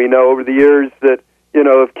men do we know over the years that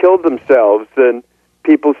have killed themselves? And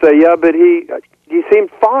people say, yeah, but he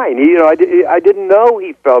seemed fine. I didn't know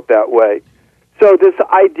he felt that way. So this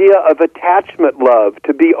idea of attachment love,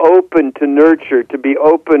 to be open to nurture, to be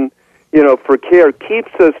open, for care,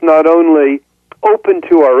 keeps us not only open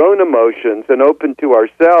to our own emotions and open to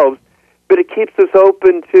ourselves, but it keeps us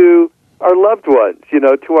open to our loved ones,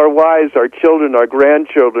 to our wives, our children, our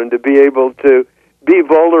grandchildren, to be able to be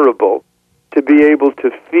vulnerable, to be able to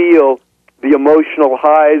feel the emotional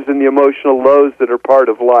highs and the emotional lows that are part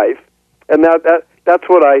of life. And that's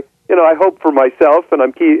what I hope for myself, and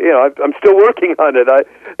I'm still working on it.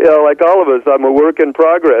 Like all of us, I'm a work in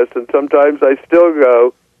progress, and sometimes I still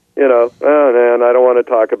go, oh man, I don't want to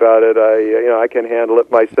talk about it. I can handle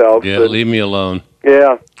it myself. Yeah, leave me alone.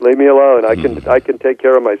 Yeah, leave me alone. I can take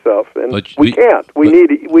care of myself, and we can't. We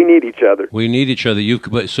need each other. We need each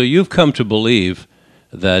other. So you've come to believe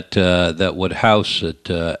that Wood House at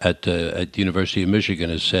the University of Michigan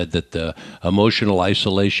has said that emotional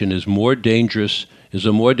isolation is a more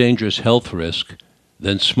dangerous health risk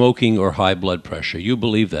than smoking or high blood pressure. You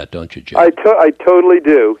believe that, don't you, Jim? I totally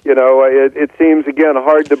do. It seems, again,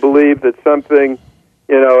 hard to believe that something,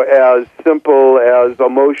 as simple as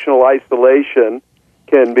emotional isolation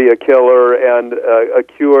can be a killer and a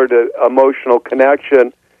cure to emotional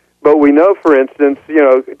connection. But we know, for instance,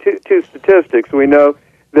 two statistics. We know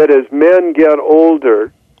that as men get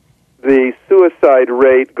older, the suicide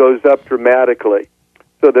rate goes up dramatically.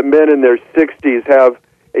 So that men in their 60s have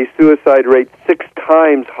a suicide rate 6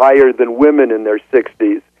 times higher than women in their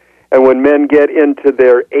 60s. And when men get into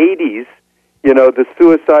their 80s, the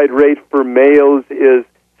suicide rate for males is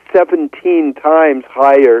 17 times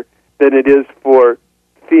higher than it is for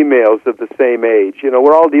females of the same age.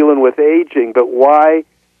 We're all dealing with aging, but why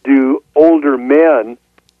do older men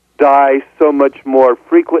die so much more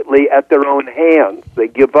frequently at their own hands? They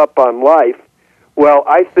give up on life. Well,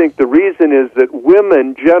 I think the reason is that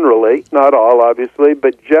women generally, not all obviously,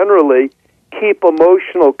 but generally keep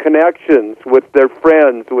emotional connections with their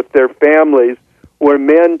friends, with their families, where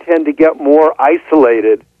men tend to get more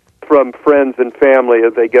isolated from friends and family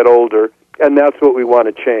as they get older, and that's what we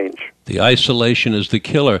want to change. The isolation is the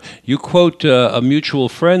killer. You quote a mutual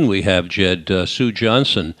friend we have, Jed, Sue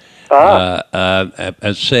Johnson,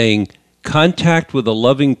 as saying, contact with a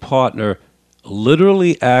loving partner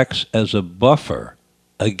literally acts as a buffer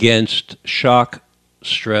against shock,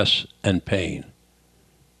 stress, and pain.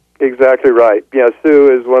 Exactly right. Yeah,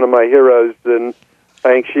 Sue is one of my heroes, and I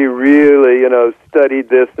think she really, studied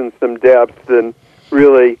this in some depth and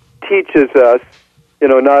really teaches us,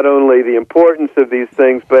 not only the importance of these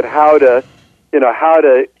things, but how to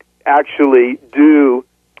actually do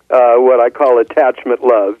what I call attachment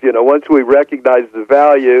love. Once we recognize the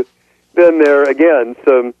value, then there are, again,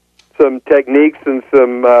 some techniques and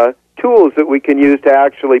some tools that we can use to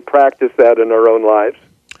actually practice that in our own lives.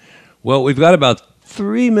 Well, we've got about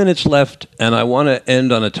 3 minutes left, and I want to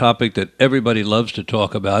end on a topic that everybody loves to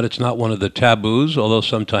talk about. It's not one of the taboos, although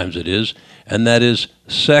sometimes it is, and that is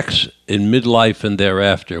sex in midlife and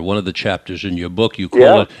thereafter. One of the chapters in your book, you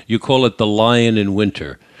call it the lion in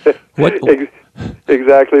winter.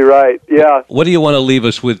 Exactly right. Yeah. What do you want to leave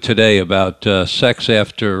us with today about sex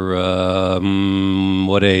after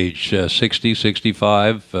what age? 60,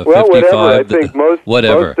 65, 55? Well, whatever. I think most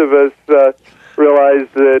of us realize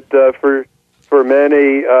that for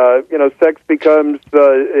many, sex becomes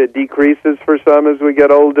it decreases for some as we get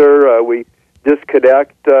older. We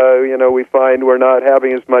disconnect. We find we're not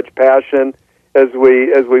having as much passion as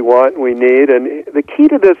we want and we need. And the key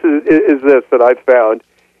to this is this that I've found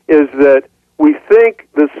is that we think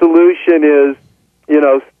the solution is,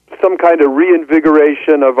 some kind of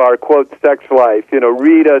reinvigoration of our, quote, sex life.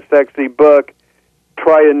 Read a sexy book,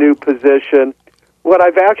 try a new position. What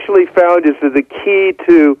I've actually found is that the key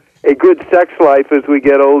to a good sex life as we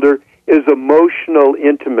get older is emotional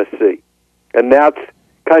intimacy. And that's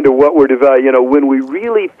kind of what we're developing. You know, when we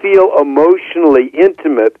really feel emotionally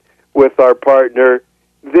intimate with our partner,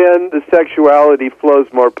 then the sexuality flows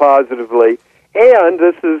more positively. And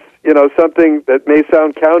this is, you know, something that may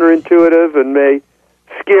sound counterintuitive and may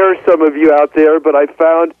scare some of you out there, but I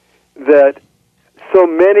found that so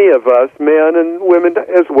many of us, men and women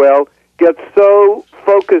as well, get so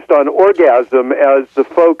focused on orgasm as the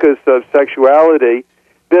focus of sexuality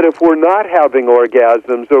that if we're not having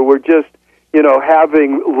orgasms or we're just, you know,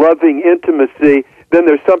 having loving intimacy, then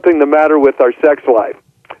there's something the matter with our sex life.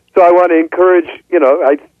 So I want to encourage, you know,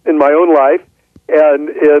 in my own life and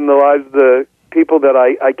in the lives of the people that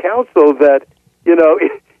I counsel that, you know,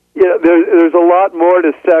 there's a lot more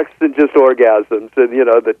to sex than just orgasms. And, you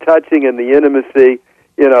know, the touching and the intimacy,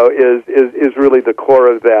 you know, is really the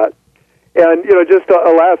core of that. And, you know, just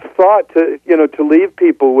a last thought to leave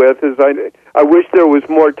people with is I wish there was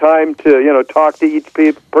more time to, you know, talk to each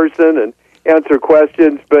person and answer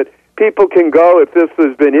questions, but people can go, if this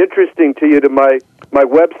has been interesting to you, to my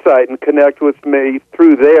website and connect with me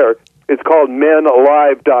through there. It's called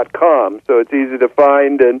menalive.com, so it's easy to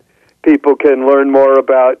find, and people can learn more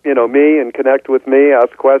about, you know, me and connect with me,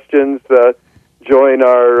 ask questions, join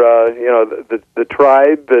our, you know, the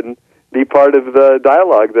tribe, and be part of the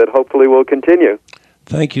dialogue that hopefully will continue.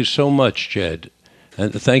 Thank you so much, Jed.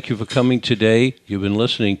 And thank you for coming today. You've been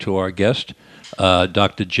listening to our guest,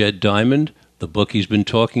 Dr. Jed Diamond. The book he's been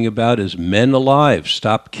talking about is Men Alive,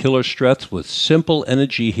 Stop Killer Stress with Simple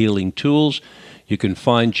Energy Healing Tools. You can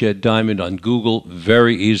find Jed Diamond on Google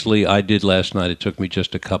very easily. I did last night. It took me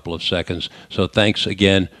just a couple of seconds. So thanks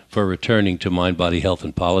again for returning to Mind, Body, Health,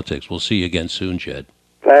 and Politics. We'll see you again soon, Jed.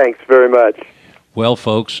 Thanks very much. Well,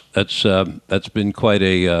 folks, that's been quite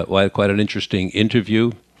an interesting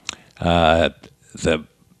interview. The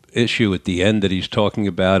issue at the end that he's talking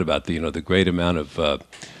about the great amount of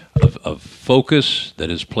focus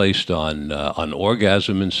that is placed on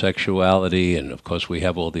orgasm and sexuality, and of course we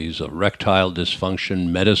have all these erectile dysfunction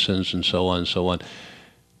medicines and so on and so on.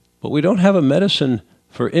 But we don't have a medicine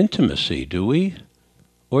for intimacy, do we?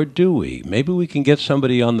 Or do we? Maybe we can get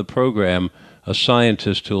somebody on the program, a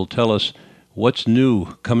scientist who'll tell us what's new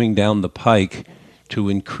coming down the pike to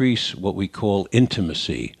increase what we call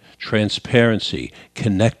intimacy, transparency,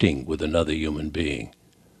 connecting with another human being.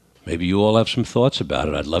 Maybe you all have some thoughts about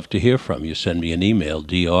it. I'd love to hear from you. Send me an email,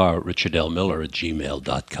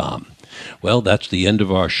 drrichardlmiller@gmail.com. Well, that's the end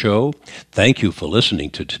of our show. Thank you for listening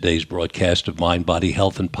to today's broadcast of Mind, Body,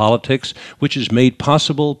 Health, and Politics, which is made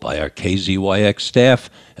possible by our KZYX staff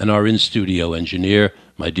and our in-studio engineer,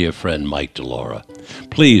 my dear friend Mike DeLaura.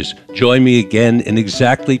 Please join me again in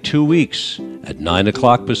exactly 2 weeks at 9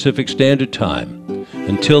 o'clock Pacific Standard Time.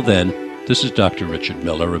 Until then, this is Dr. Richard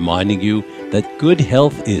Miller reminding you that good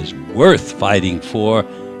health is worth fighting for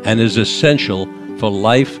and is essential for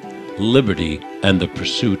life, liberty, and the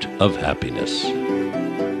pursuit of happiness.